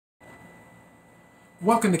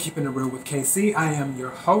Welcome to Keeping It Real with KC. I am your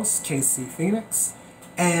host, KC Phoenix,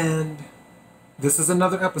 and this is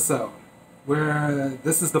another episode where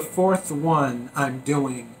this is the fourth one I'm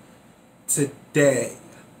doing today.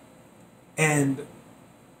 And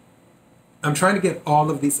I'm trying to get all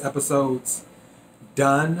of these episodes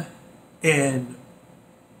done and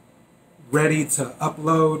ready to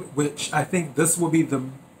upload, which I think this will be the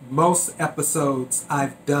most episodes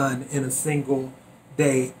I've done in a single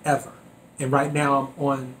day ever. And right now I'm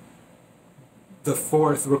on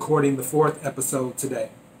recording the fourth episode today.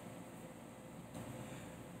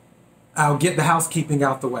 I'll get the housekeeping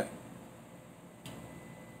out the way.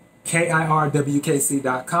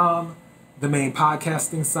 KIRWKC.com, the main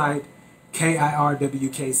podcasting site,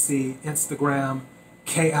 KIRWKC Instagram,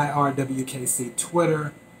 KIRWKC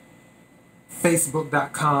Twitter,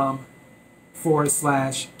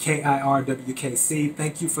 Facebook.com/KIRWKC.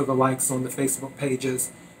 Thank you for the likes on the Facebook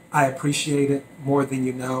pages. I appreciate it more than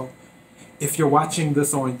you know. If you're watching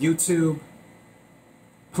this on YouTube,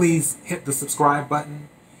 please hit the subscribe button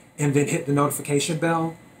and then hit the notification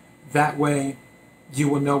bell. That way you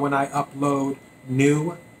will know when I upload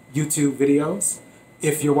new YouTube videos.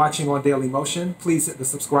 If you're watching on Daily Motion, please hit the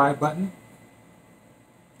subscribe button.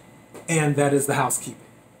 And that is the housekeeping.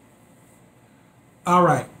 All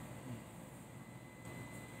right.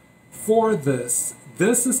 For this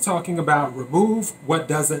is talking about remove what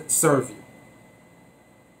doesn't serve you.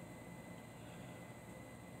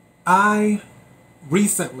 I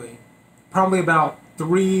recently, probably about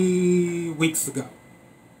 3 weeks ago,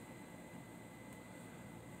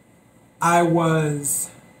 I was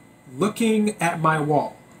looking at my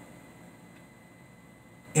wall.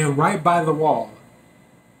 And right by the wall,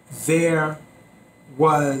 there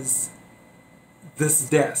was this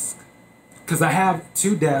desk. Because I have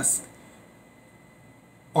two desks,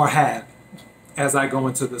 or had, as I go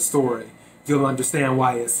into the story. You'll understand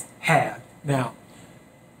why it's had. Now,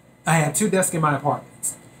 I had two desks in my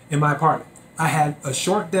apartment. I had a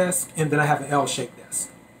short desk, and then I have an L-shaped desk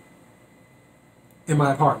in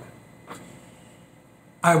my apartment.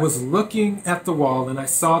 I was looking at the wall, and I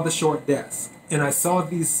saw the short desk, and I saw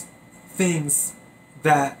these things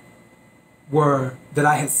that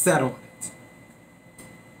I had set on it.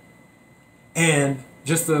 And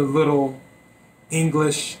just a little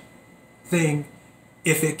English thing,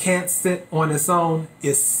 if it can't sit on its own,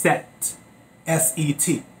 it's set.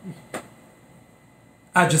 S-E-T.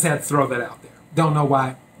 I just had to throw that out there. Don't know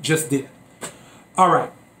why, just did. All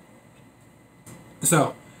right.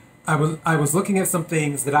 So I was looking at some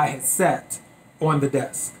things that I had set on the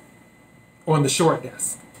desk, on the short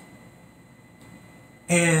desk.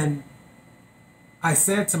 And I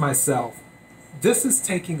said to myself, this is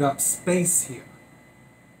taking up space here.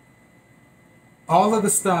 All of the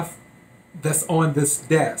stuff that's on this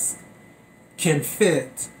desk can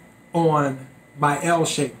fit on my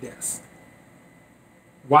L-shaped desk.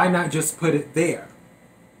 Why not just put it there?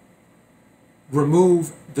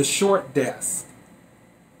 Remove the short desk,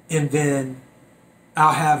 and then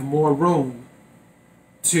I'll have more room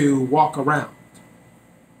to walk around.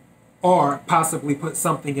 Or possibly put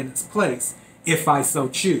something in its place if I so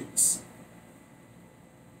choose.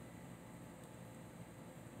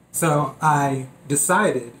 So I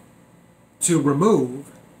decided to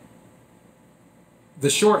remove the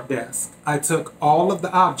short desk. I took all of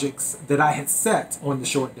the objects that I had set on the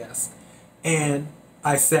short desk and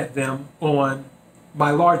I set them on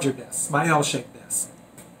my larger desk, my L-shaped desk.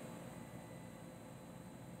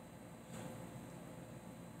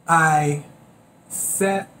 I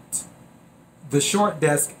set the short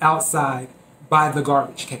desk outside by the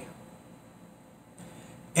garbage can.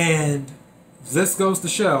 And this goes to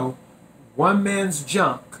show, one man's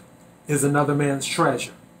junk is another man's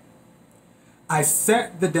treasure. I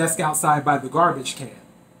set the desk outside by the garbage can.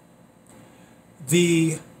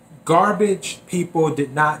 The garbage people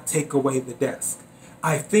did not take away the desk.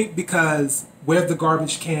 I think because where the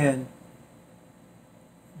garbage can,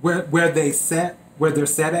 where they're set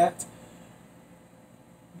at,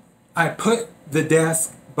 I put the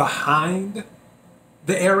desk behind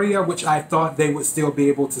the area, which I thought they would still be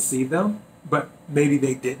able to see them. But maybe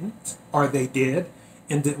they didn't, or they did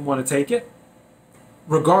and didn't want to take it.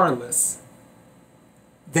 Regardless,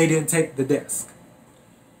 they didn't take the desk.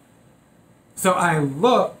 So I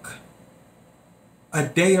look a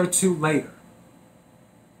day or two later,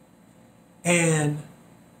 and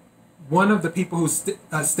one of the people who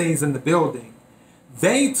stays in the building,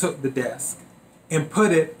 they took the desk and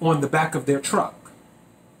put it on the back of their truck.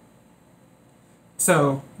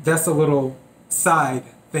 So that's a little side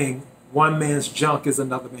thing. One man's junk is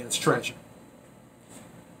another man's treasure.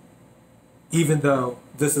 Even though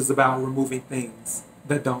this is about removing things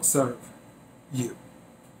that don't serve you.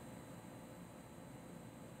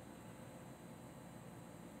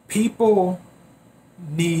 People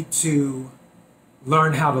need to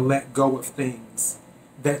learn how to let go of things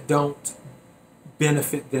that don't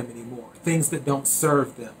benefit them anymore, things that don't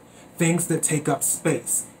serve them, things that take up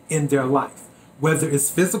space in their life, whether it's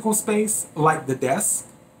physical space like the desk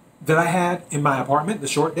that I had in my apartment, the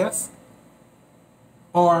short desk,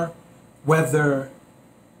 or whether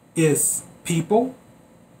it's people,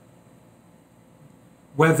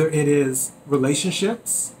 whether it is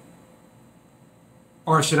relationships,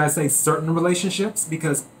 or should I say certain relationships,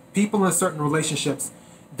 because people in certain relationships,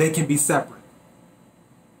 they can be separate.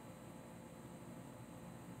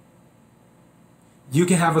 You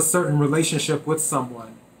can have a certain relationship with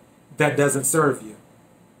someone that doesn't serve you.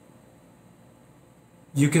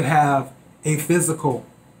 You could have a physical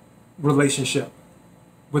relationship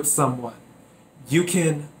with someone. You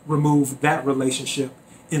can remove that relationship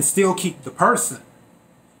and still keep the person,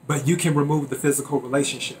 but you can remove the physical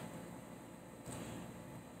relationship.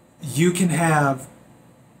 You can have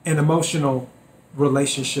an emotional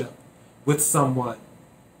relationship with someone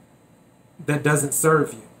that doesn't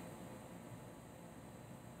serve you.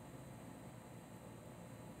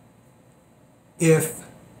 If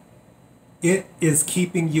it is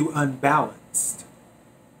keeping you unbalanced,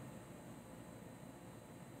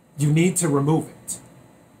 you need to remove it.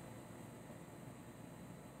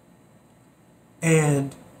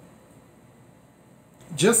 And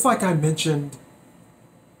just like I mentioned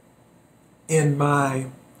in my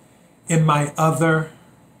other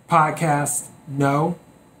podcast, No,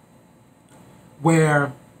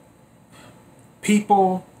 where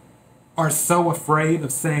people are so afraid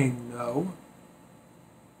of saying no,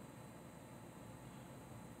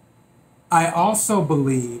 I also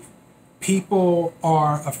believe people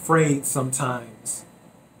are afraid sometimes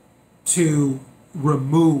to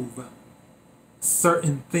remove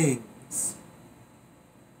certain things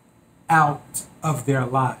out of their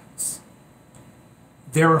lives.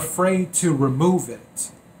 They're afraid to remove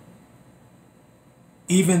it,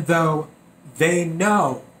 even though they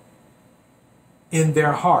know in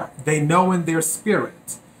their heart, they know in their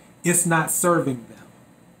spirit, it's not serving them.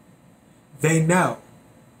 They know.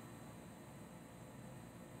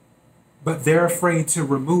 But they're afraid to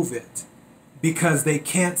remove it because they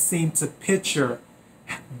can't seem to picture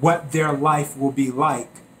what their life will be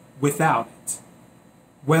like without it.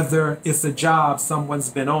 Whether it's a job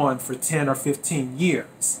someone's been on for 10 or 15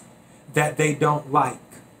 years that they don't like.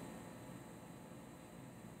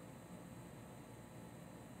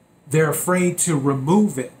 They're afraid to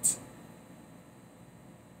remove it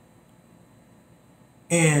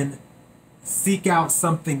and seek out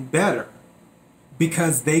something better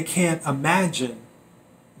because they can't imagine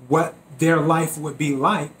what their life would be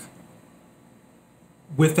like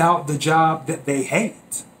without the job that they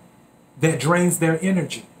hate, that drains their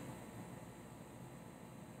energy.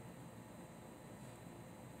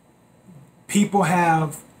 People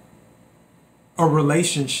have a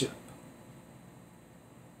relationship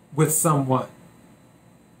with someone,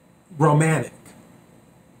 romantic.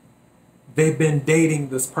 They've been dating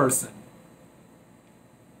this person,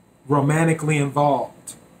 romantically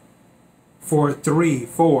involved for 3,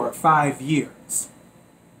 4, 5 years.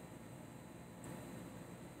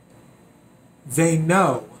 They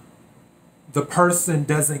know the person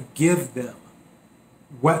doesn't give them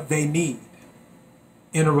what they need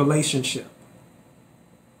in a relationship.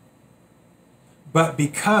 But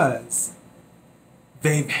because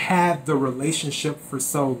they've had the relationship for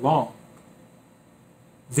so long,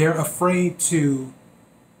 they're afraid to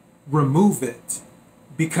remove it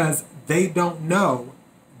because they don't know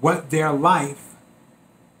what their life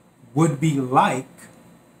would be like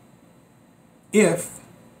if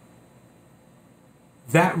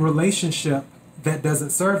that relationship that doesn't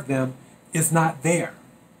serve them is not there.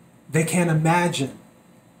 They can't imagine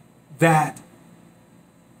that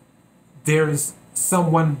there's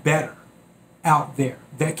someone better out there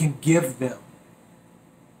that can give them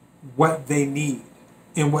what they need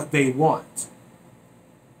and what they want.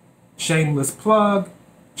 Shameless plug,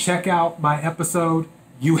 check out my episode,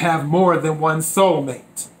 You Have More Than One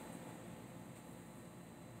Soulmate.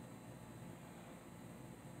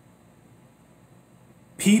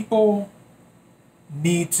 People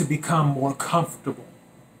need to become more comfortable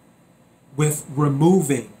with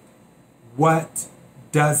removing what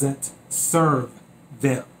doesn't serve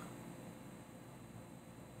them.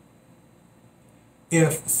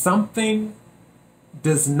 If something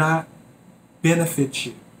does not benefit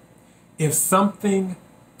you, if something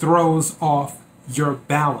throws off your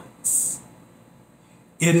balance,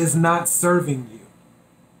 it is not serving you.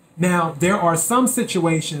 Now, there are some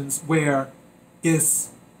situations where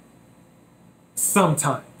it's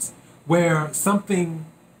sometimes where something,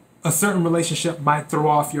 a certain relationship might throw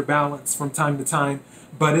off your balance from time to time,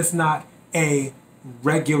 but it's not a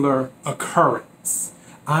regular occurrence.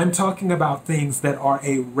 I'm talking about things that are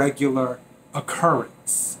a regular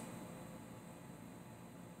occurrence.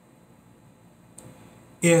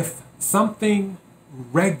 If something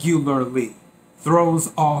regularly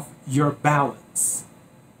throws off your balance,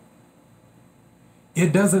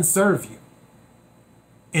 it doesn't serve you.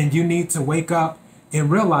 And you need to wake up and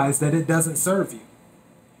realize that it doesn't serve you.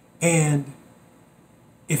 And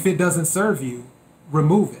if it doesn't serve you,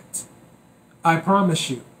 remove it. I promise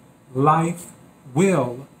you, life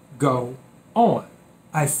will go on.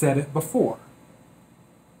 I said it before.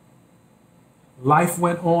 Life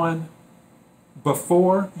went on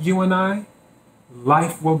before you and I.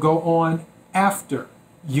 Life will go on after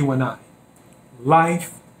you and I.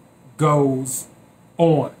 Life goes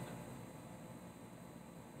on.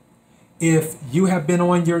 If you have been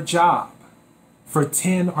on your job for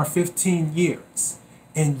 10 or 15 years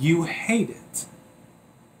and you hate it,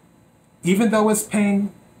 even though it's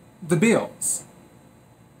paying the bills,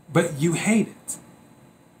 but you hate it,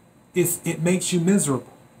 it makes you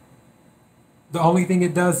miserable. The only thing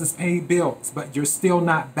it does is pay bills, but you're still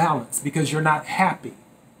not balanced because you're not happy.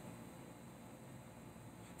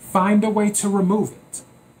 Find a way to remove it.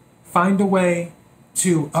 Find a way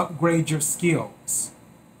to upgrade your skills.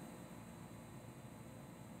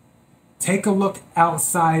 Take a look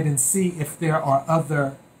outside and see if there are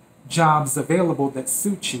other jobs available that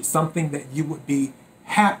suit you, something that you would be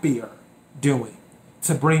happier doing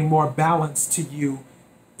to bring more balance to you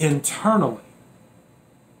internally.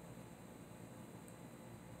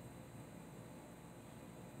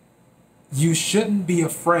 You shouldn't be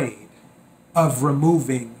afraid of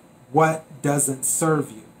removing what doesn't serve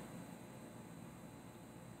you.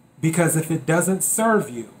 Because if it doesn't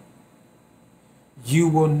serve you, you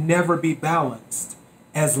will never be balanced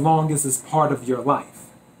as long as it's part of your life.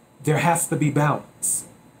 There has to be balance.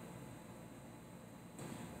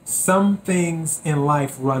 Some things in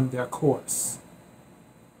life run their course.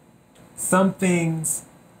 Some things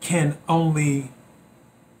can only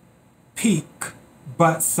peak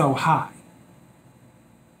but so high.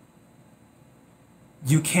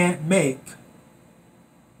 You can't make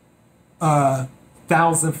a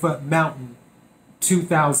 1,000-foot mountain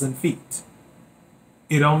 2,000 feet.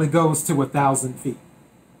 It only goes to 1,000 feet.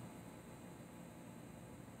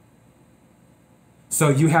 So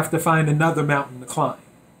you have to find another mountain to climb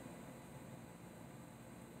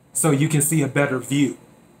so you can see a better view.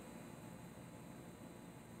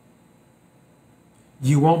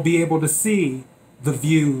 You won't be able to see the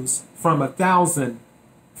views from a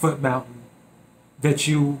 1,000-foot mountain that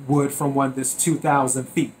you would from one that's 2,000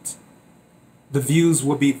 feet. The views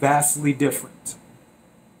will be vastly different.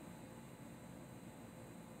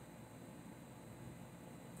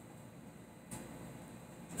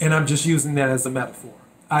 And I'm just using that as a metaphor.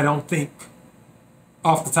 I don't think,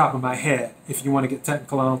 off the top of my head, if you want to get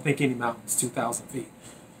technical, I don't think any mountain is 2,000 feet.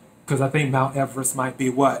 Because I think Mount Everest might be,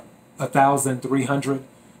 what, 1,300?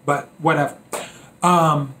 But whatever.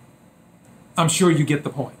 I'm sure you get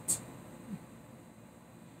the point.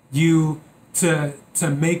 To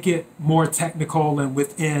make it more technical and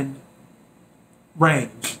within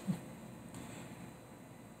range,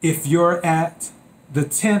 if you're at the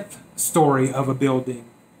 10th story of a building,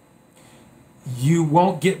 you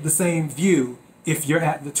won't get the same view if you're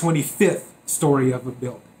at the 25th story of a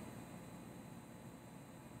building.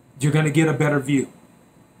 You're going to get a better view.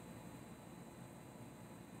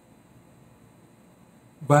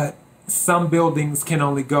 But some buildings can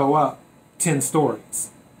only go up 10 stories.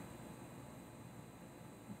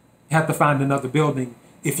 You have to find another building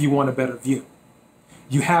if you want a better view.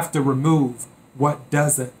 You have to remove what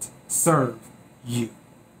doesn't serve you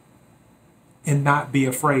and not be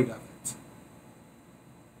afraid of it.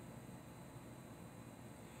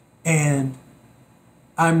 And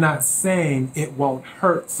I'm not saying it won't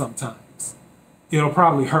hurt sometimes. It'll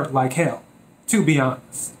probably hurt like hell, to be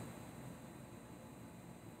honest.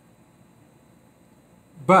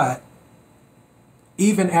 But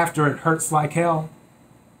even after it hurts like hell,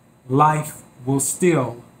 life will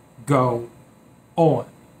still go on.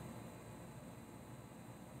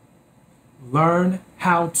 Learn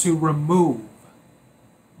how to remove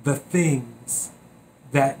the things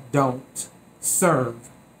that don't serve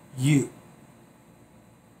you.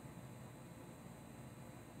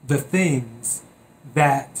 The things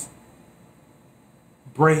that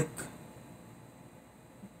break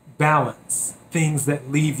balance, things that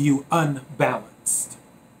leave you unbalanced.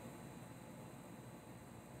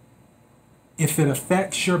 If it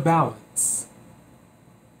affects your balance,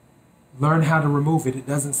 learn how to remove it. It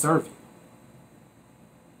doesn't serve you.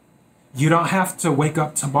 You don't have to wake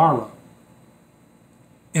up tomorrow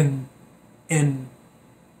and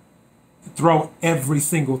throw every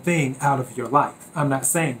single thing out of your life. I'm not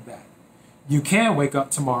saying that. You can wake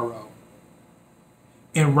up tomorrow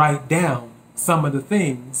and write down some of the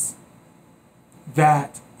things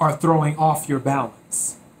that are throwing off your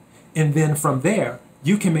balance. And then from there,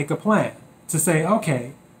 you can make a plan to say,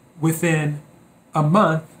 okay, within a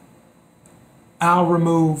month, I'll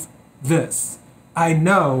remove this. I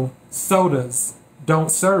know sodas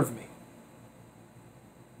don't serve me.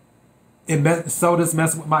 Sodas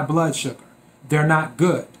mess with my blood sugar. They're not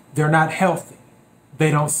good. They're not healthy.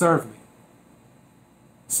 They don't serve me.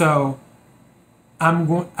 So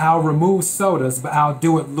I'll remove sodas, but I'll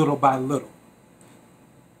do it little by little.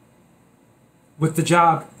 With the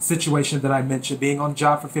job situation that I mentioned, being on the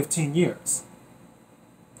job for 15 years,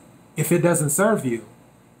 if it doesn't serve you,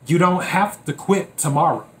 you don't have to quit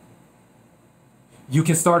tomorrow. You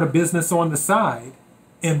can start a business on the side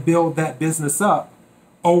and build that business up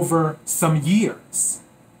over some years.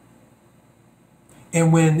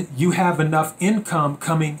 And when you have enough income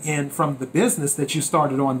coming in from the business that you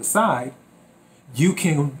started on the side, you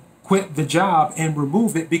can quit the job and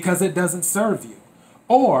remove it because it doesn't serve you.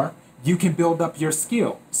 Or you can build up your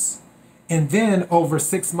skills. And then over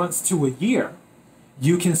 6 months to a year,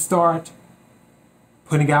 you can start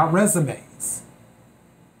putting out resumes,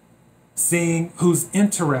 seeing who's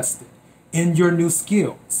interested in your new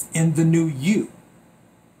skills, in the new you.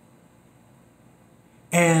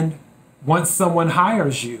 And once someone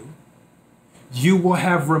hires you, you will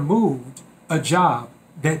have removed a job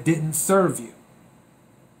that didn't serve you.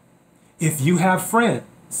 If you have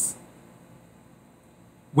friends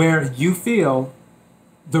where you feel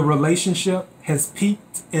the relationship has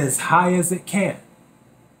peaked as high as it can,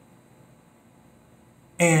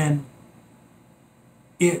 and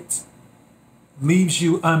it leaves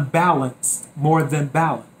you unbalanced more than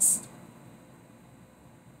balanced,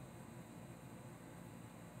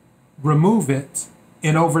 remove it,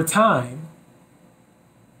 and over time,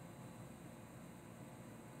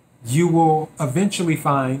 you will eventually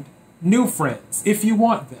find new friends if you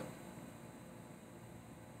want them.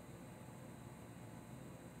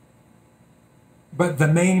 But the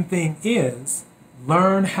main thing is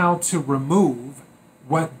learn how to remove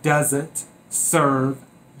what doesn't serve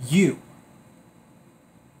you.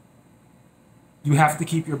 You have to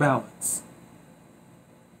keep your balance.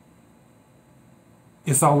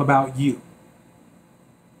 It's all about you.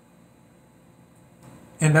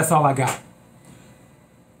 And that's all I got.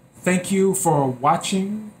 Thank you for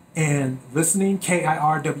watching and listening.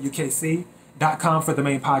 KIRWKC.com for the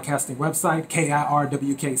main podcasting website.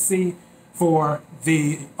 KIRWKC for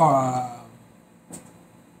the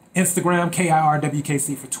Instagram.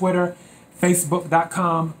 KIRWKC for Twitter.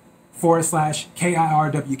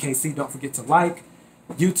 Facebook.com/KIRWKC. Don't forget to like.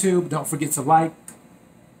 YouTube, don't forget to like.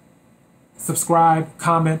 Subscribe,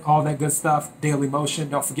 comment, all that good stuff. Daily Motion,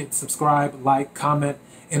 don't forget to subscribe, like, comment,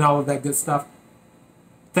 and all of that good stuff.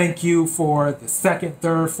 Thank you for the second,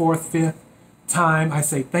 third, fourth, fifth time. I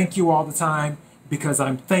say thank you all the time because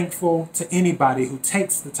I'm thankful to anybody who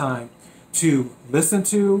takes the time to listen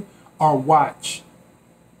to or watch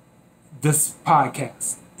this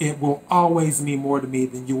podcast. It will always mean more to me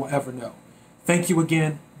than you will ever know. Thank you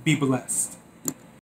again. Be blessed.